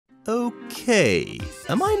Okay,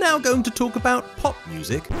 am I now going to talk about pop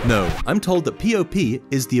music? No, I'm told that POP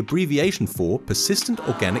is the abbreviation for persistent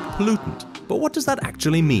organic pollutant. But what does that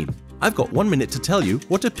actually mean? I've got 1 minute to tell you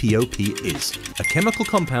what a POP is. A chemical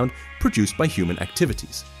compound produced by human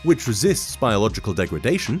activities, which resists biological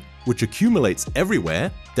degradation, which accumulates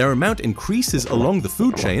everywhere, their amount increases along the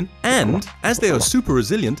food chain, and, as they are super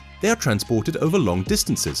resilient, they are transported over long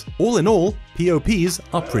distances. All in all, POPs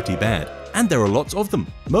are pretty bad. And there are lots of them.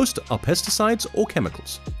 Most are pesticides or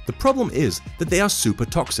chemicals. The problem is that they are super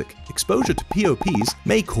toxic. Exposure to POPs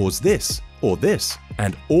may cause this, or this,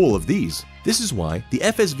 and all of these. This is why the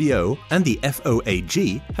FSVO and the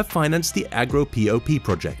FOAG have financed the Agro-POP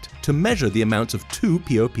project to measure the amounts of two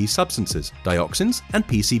POP substances, dioxins and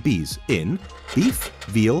PCBs, in beef,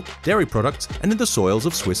 veal, dairy products, and in the soils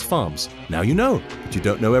of Swiss farms. Now you know, but you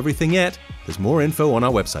don't know everything yet. There's more info on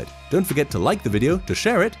our website. Don't forget to like the video, to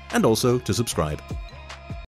share it, and also to subscribe.